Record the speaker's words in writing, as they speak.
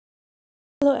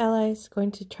Hello allies, going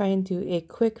to try and do a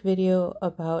quick video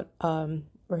about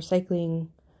recycling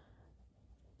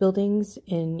buildings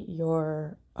in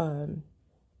your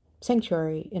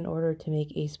sanctuary in order to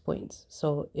make ACE points.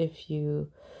 So if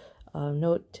you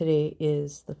note, today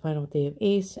is the final day of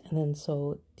ACE, and then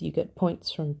so you get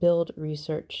points from build,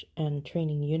 research, and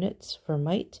training units for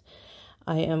might.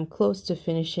 I am close to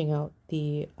finishing out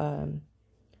the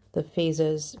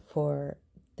phases for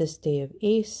this day of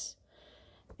ACE.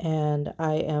 And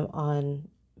I am on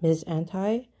Ms.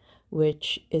 Anti,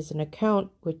 which is an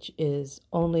account which is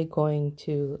only going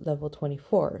to level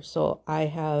 24. So I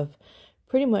have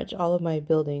pretty much all of my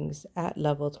buildings at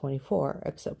level 24,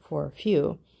 except for a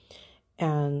few.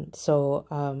 And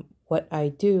so what I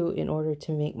do in order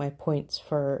to make my points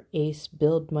for ACE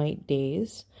Build Might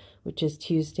days, which is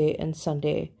Tuesday and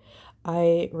Sunday,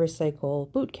 I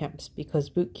recycle boot camps because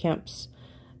boot camps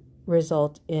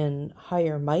result in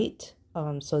higher might.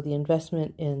 So the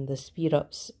investment in the speed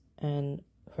ups and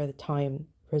for the time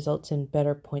results in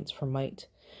better points for might.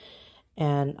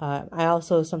 And I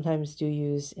also sometimes do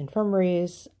use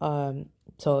infirmaries,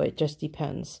 so it just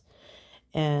depends.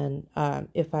 And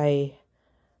if I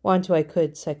want to, I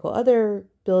could cycle other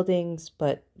buildings,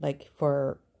 but like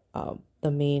for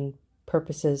the main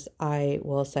purposes, I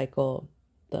will cycle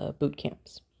the boot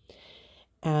camps.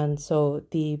 And so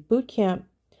the boot camp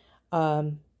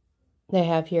I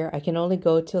have here, I can only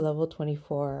go to level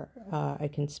 24. I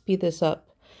can speed this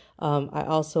up. I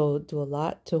also do a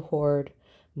lot to hoard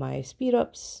my speed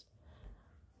ups.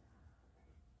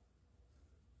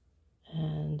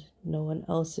 And no one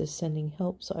else is sending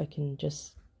help, so I can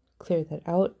just clear that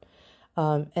out.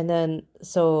 And then,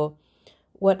 so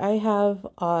what I have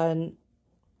on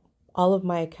all of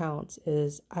my accounts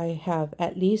is I have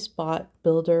at least bought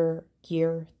Builder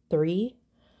Gear 3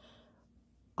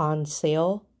 on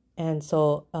sale. And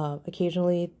so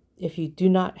occasionally, if you do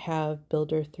not have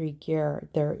Builder 3 gear,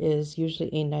 there is usually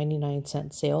a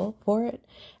 99-cent sale for it.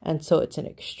 And so it's an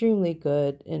extremely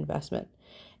good investment.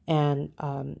 And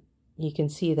you can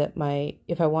see that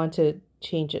if I want to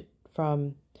change it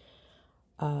from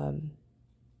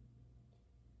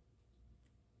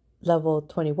level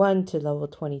 21 to level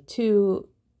 22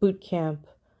 boot camp,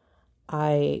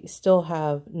 I still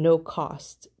have no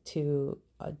cost to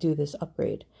do this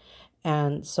upgrade.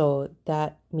 And so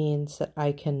that means that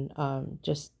I can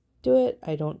just do it.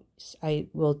 I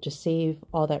will just save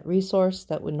all that resource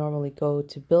that would normally go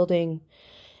to building,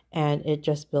 and it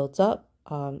just builds up.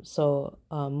 So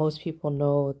most people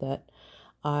know that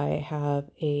I have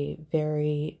a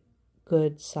very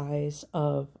good size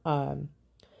of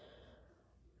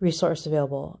resource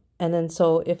available. And then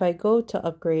so if I go to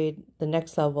upgrade the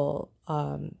next level,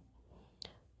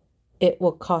 it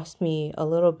will cost me a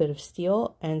little bit of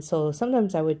steel. And so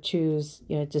sometimes I would choose,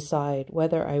 decide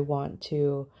whether I want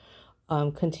to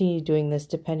continue doing this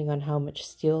depending on how much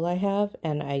steel I have.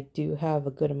 And I do have a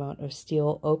good amount of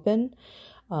steel open.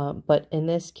 But in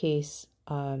this case,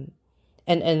 and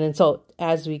then so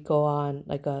as we go on,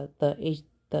 like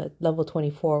the level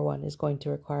 24 one is going to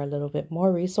require a little bit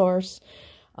more resource.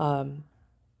 So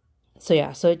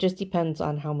yeah, so it just depends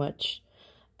on how much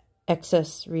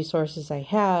excess resources I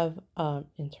have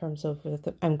in terms of if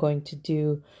I'm going to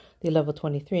do the level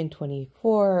 23 and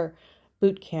 24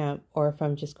 boot camp, or if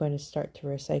I'm just going to start to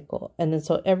recycle. And then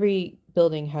so every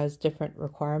building has different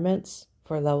requirements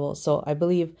for levels. So I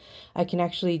believe I can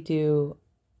actually do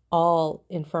all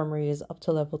infirmaries up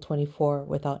to level 24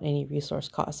 without any resource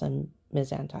costs on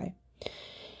Ms. Anti.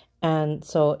 And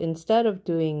so instead of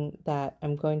doing that,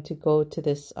 I'm going to go to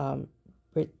this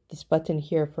this button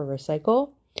here for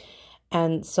recycle.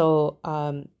 And so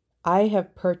I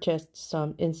have purchased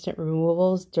some instant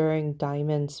removals during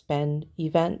diamond spend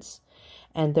events,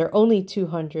 and they're only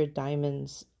 200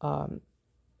 diamonds. And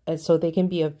so they can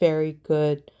be a very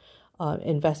good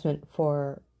investment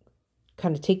for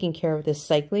kind of taking care of this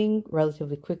cycling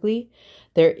relatively quickly.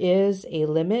 There is a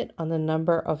limit on the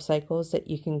number of cycles that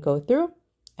you can go through.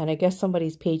 And I guess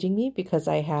somebody's paging me because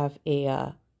I have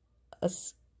a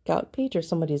scout page, or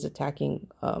somebody's attacking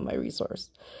my resource.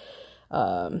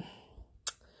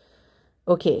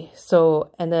 Okay,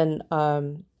 so, and then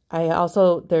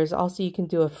there's also, you can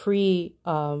do a free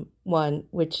one,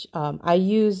 which I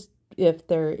use if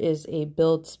there is a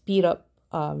build speed up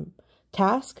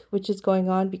task which is going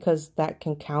on, because that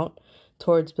can count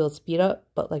towards build speed up.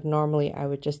 But like normally I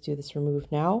would just do this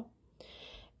remove now,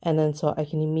 and then so I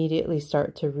can immediately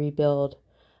start to rebuild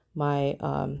my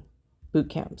boot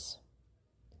camps.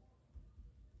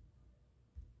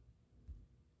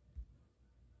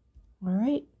 All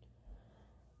right.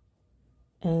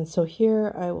 And so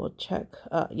here I will check.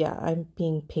 Yeah, I'm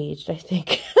being paged, I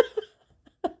think.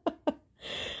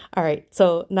 All right,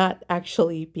 so not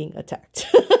actually being attacked.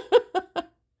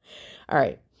 All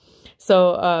right,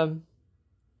 so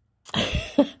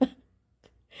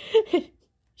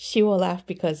she will laugh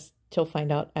because she'll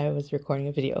find out I was recording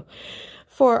a video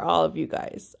for all of you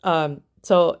guys.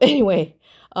 So anyway,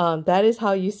 that is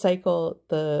how you cycle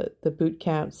the boot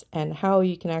camps and how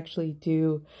you can actually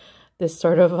do this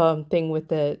sort of thing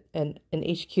with an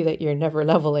HQ that you're never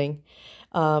leveling.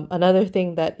 Another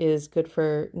thing that is good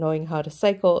for knowing how to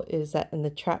cycle is that in the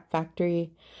trap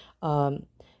factory,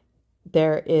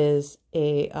 there is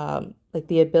a like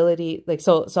the ability, like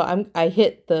so I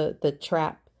hit the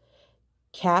trap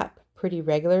cap pretty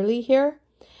regularly here,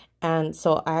 and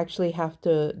so I actually have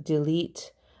to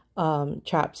delete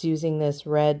traps using this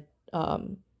red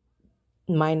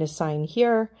minus sign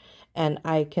here, and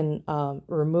I can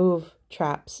remove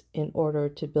traps in order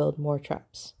to build more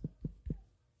traps.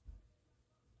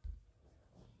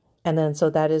 And then so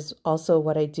that is also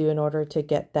what I do in order to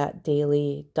get that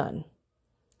daily done.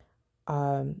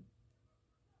 And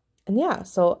yeah,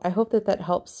 so I hope that that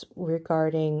helps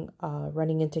regarding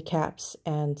running into caps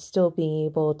and still being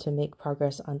able to make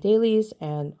progress on dailies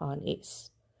and on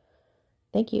ACE.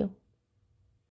 Thank you.